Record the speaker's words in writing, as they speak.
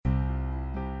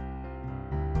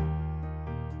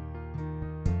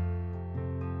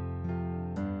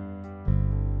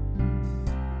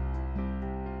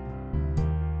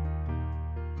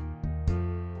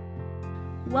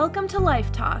Welcome to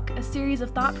Life Talk, a series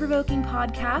of thought-provoking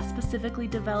podcasts specifically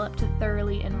developed to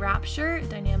thoroughly enrapture,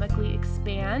 dynamically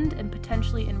expand, and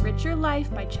potentially enrich your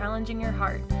life by challenging your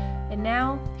heart. And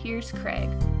now, here's Craig.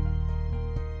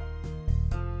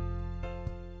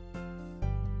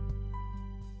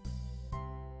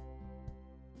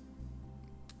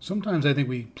 Sometimes I think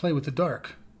we play with the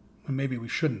dark, when maybe we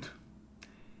shouldn't.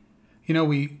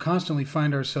 We constantly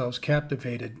find ourselves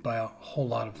captivated by a whole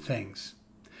lot of things.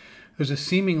 There's a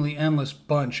seemingly endless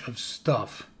bunch of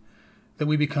stuff that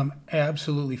we become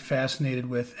absolutely fascinated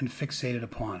with and fixated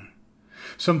upon,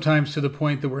 sometimes to the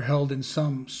point that we're held in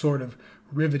some sort of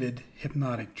riveted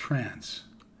hypnotic trance.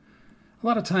 A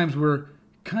lot of times we're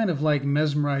kind of like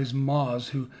mesmerized moths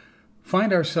who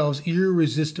find ourselves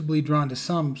irresistibly drawn to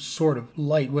some sort of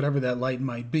light, whatever that light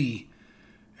might be,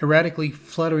 erratically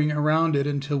fluttering around it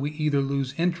until we either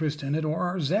lose interest in it or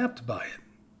are zapped by it.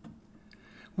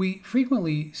 We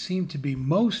frequently seem to be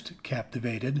most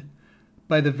captivated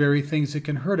by the very things that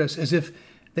can hurt us, as if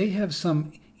they have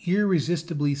some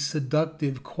irresistibly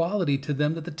seductive quality to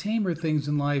them that the tamer things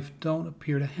in life don't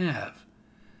appear to have.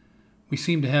 We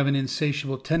seem to have an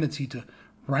insatiable tendency to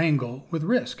wrangle with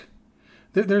risk.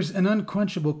 There's an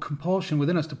unquenchable compulsion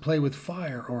within us to play with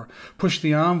fire, or push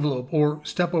the envelope, or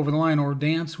step over the line, or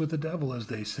dance with the devil, as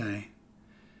they say.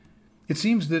 It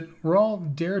seems that we're all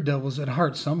daredevils at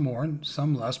heart, some more and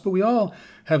some less, but we all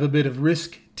have a bit of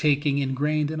risk-taking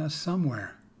ingrained in us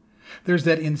somewhere. There's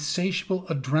that insatiable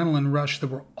adrenaline rush that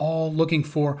we're all looking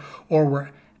for, or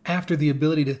we're after the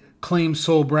ability to claim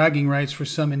sole bragging rights for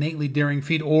some innately daring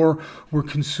feat, or we're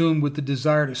consumed with the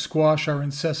desire to squash our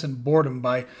incessant boredom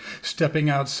by stepping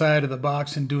outside of the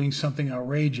box and doing something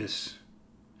outrageous.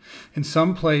 In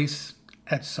some place,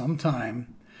 at some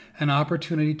time, an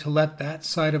opportunity to let that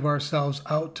side of ourselves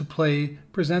out to play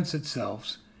presents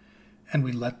itself, and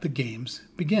we let the games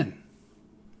begin.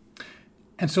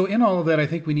 And so in all of that, I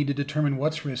think we need to determine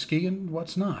what's risky and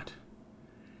what's not.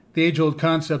 The age-old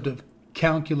concept of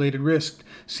calculated risk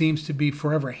seems to be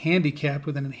forever handicapped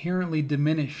with an inherently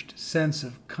diminished sense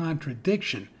of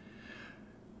contradiction.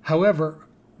 However,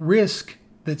 risk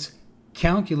that's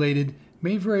calculated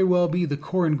may very well be the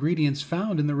core ingredients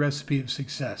found in the recipe of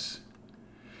success.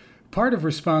 Part of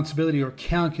responsibility or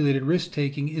calculated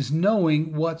risk-taking is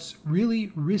knowing what's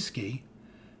really risky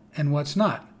and what's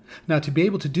not. Now, to be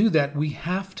able to do that, we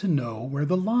have to know where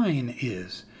the line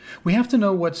is. We have to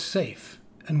know what's safe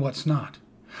and what's not,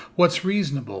 what's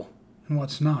reasonable and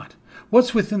what's not,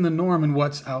 what's within the norm and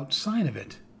what's outside of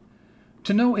it.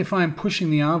 To know if I'm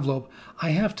pushing the envelope,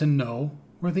 I have to know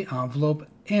where the envelope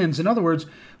ends. In other words,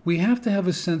 we have to have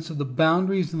a sense of the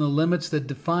boundaries and the limits that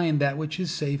define that which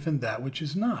is safe and that which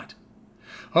is not.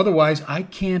 Otherwise, I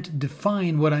can't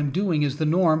define what I'm doing as the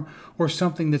norm or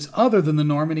something that's other than the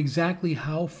norm and exactly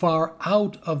how far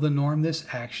out of the norm this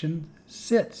action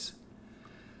sits.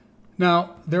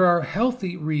 Now, there are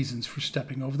healthy reasons for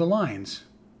stepping over the lines.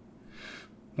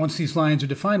 Once these lines are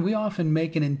defined, we often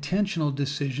make an intentional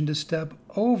decision to step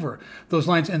over those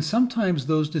lines, and sometimes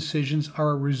those decisions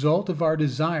are a result of our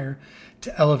desire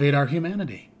to elevate our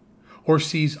humanity or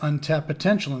seize untapped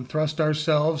potential and thrust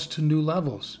ourselves to new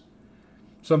levels.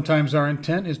 Sometimes our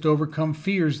intent is to overcome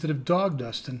fears that have dogged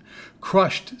us and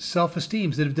crushed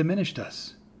self-esteems that have diminished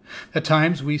us. At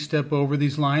times, we step over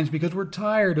these lines because we're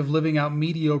tired of living out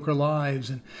mediocre lives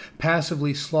and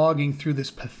passively slogging through this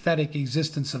pathetic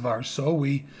existence of ours, so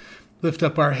we lift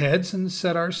up our heads and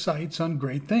set our sights on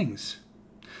great things.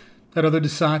 At other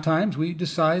times, we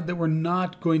decide that we're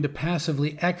not going to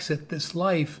passively exit this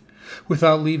life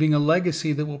without leaving a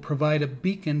legacy that will provide a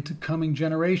beacon to coming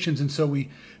generations, and so we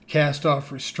cast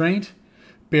off restraint,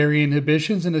 bury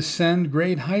inhibitions, and ascend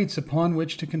great heights upon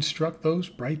which to construct those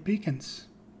bright beacons.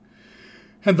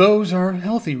 And those are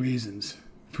healthy reasons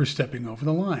for stepping over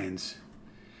the lines.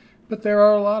 But there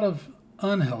are a lot of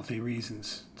unhealthy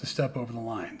reasons to step over the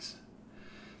lines.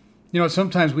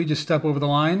 Sometimes we just step over the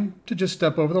line to just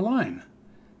step over the line.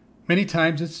 Many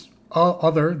times it's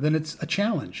other than it's a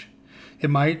challenge. It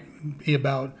might be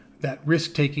about that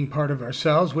risk-taking part of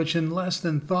ourselves, which in less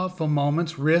than thoughtful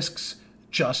moments risks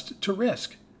just to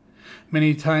risk.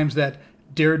 Many times that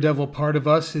daredevil part of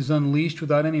us is unleashed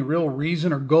without any real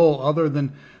reason or goal other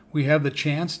than we have the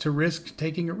chance to risk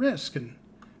taking a risk, and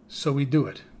so we do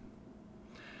it.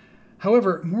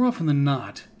 However, more often than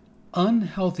not,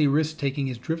 unhealthy risk-taking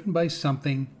is driven by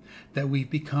something that we've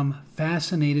become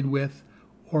fascinated with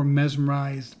or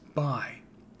mesmerized by.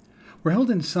 We're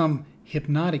held in some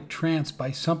hypnotic trance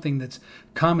by something that's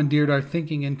commandeered our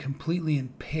thinking and completely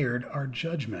impaired our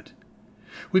judgment.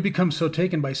 We become so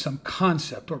taken by some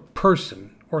concept or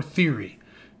person or theory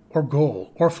or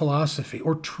goal or philosophy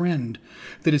or trend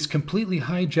that has completely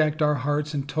hijacked our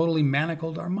hearts and totally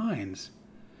manacled our minds.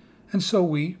 And so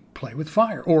we play with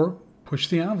fire, or push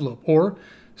the envelope, or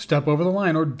step over the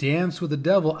line, or dance with the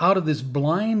devil out of this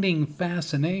blinding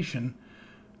fascination,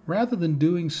 rather than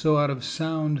doing so out of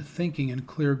sound thinking and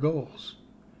clear goals.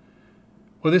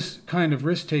 Well, this kind of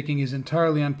risk-taking is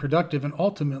entirely unproductive and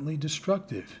ultimately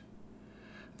destructive.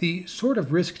 The sort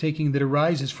of risk-taking that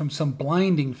arises from some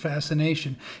blinding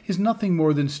fascination is nothing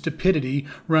more than stupidity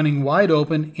running wide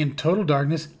open in total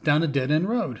darkness down a dead-end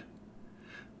road.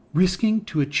 Risking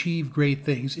to achieve great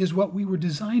things is what we were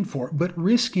designed for, but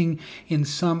risking in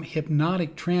some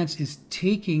hypnotic trance is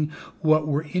taking what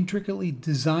we're intricately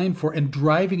designed for and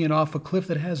driving it off a cliff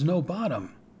that has no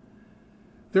bottom.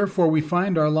 Therefore, we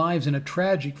find our lives in a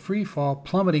tragic freefall,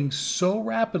 plummeting so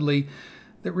rapidly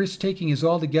that risk-taking is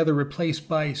altogether replaced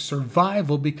by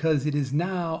survival because it is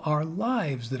now our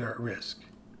lives that are at risk.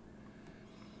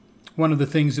 One of the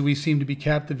things that we seem to be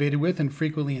captivated with and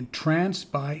frequently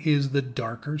entranced by is the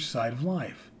darker side of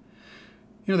life.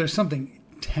 There's something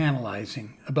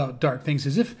tantalizing about dark things,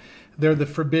 as if they're the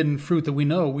forbidden fruit that we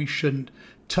know we shouldn't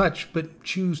touch, but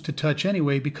choose to touch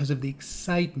anyway because of the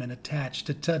excitement attached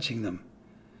to touching them.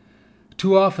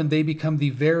 Too often they become the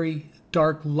very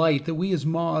dark light that we as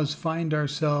moths find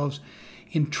ourselves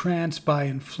entranced by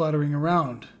and fluttering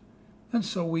around. And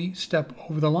so we step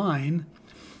over the line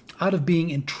out of being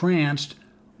entranced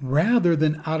rather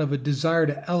than out of a desire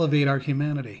to elevate our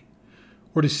humanity,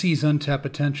 or to seize untapped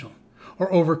potential,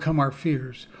 or overcome our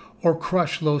fears, or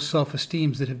crush low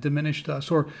self-esteems that have diminished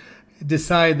us, or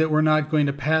decide that we're not going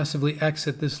to passively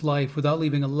exit this life without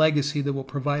leaving a legacy that will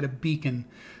provide a beacon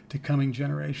to coming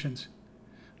generations.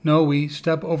 No, we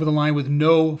step over the line with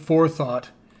no forethought,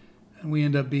 and we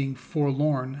end up being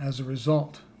forlorn as a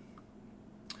result.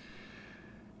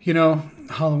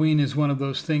 Halloween is one of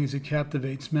those things that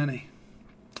captivates many.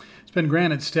 It's been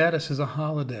granted status as a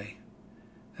holiday,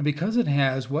 and because it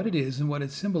has, what it is and what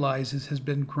it symbolizes has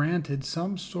been granted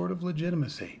some sort of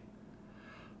legitimacy.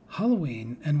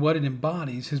 Halloween and what it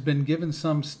embodies has been given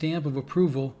some stamp of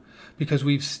approval because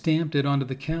we've stamped it onto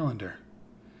the calendar.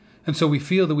 And so we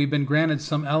feel that we've been granted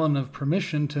some element of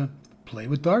permission to play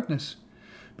with darkness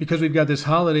because we've got this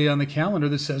holiday on the calendar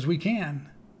that says we can.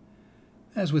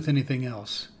 As with anything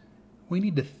else, we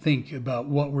need to think about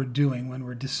what we're doing when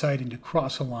we're deciding to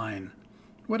cross a line,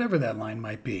 whatever that line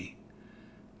might be.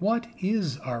 What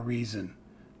is our reason?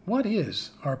 What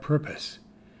is our purpose?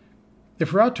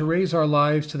 If we're out to raise our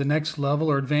lives to the next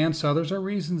level or advance others, our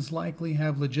reasons likely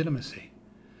have legitimacy.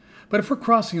 But if we're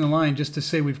crossing the line just to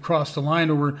say we've crossed the line,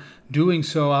 or we're doing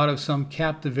so out of some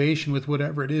captivation with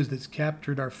whatever it is that's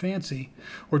captured our fancy,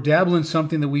 or dabble in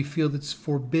something that we feel that's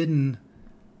forbidden,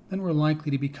 then we're likely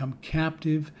to become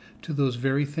captive to those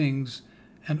very things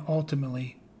and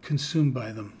ultimately consumed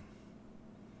by them.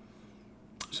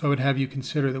 So I would have you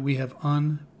consider that we have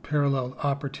unparalleled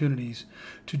opportunities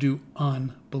to do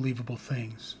unbelievable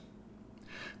things.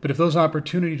 But if those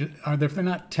opportunities if they're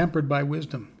not tempered by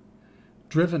wisdom,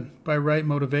 driven by right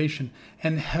motivation,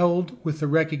 and held with the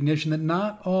recognition that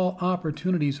not all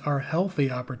opportunities are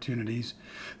healthy opportunities,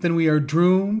 then we are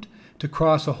doomed to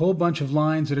cross a whole bunch of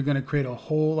lines that are going to create a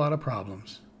whole lot of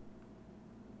problems.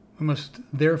 We must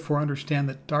therefore understand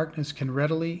that darkness can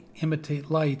readily imitate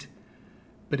light,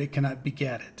 but it cannot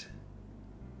beget it.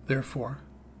 Therefore,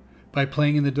 by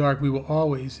playing in the dark, we will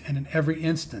always and in every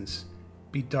instance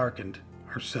be darkened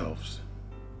ourselves.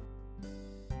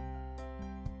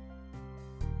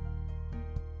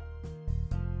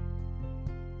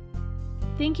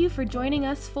 Thank you for joining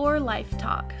us for Life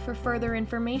Talk. For further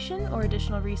information or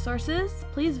additional resources,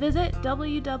 please visit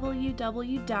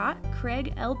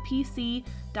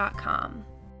www.craiglpc.com.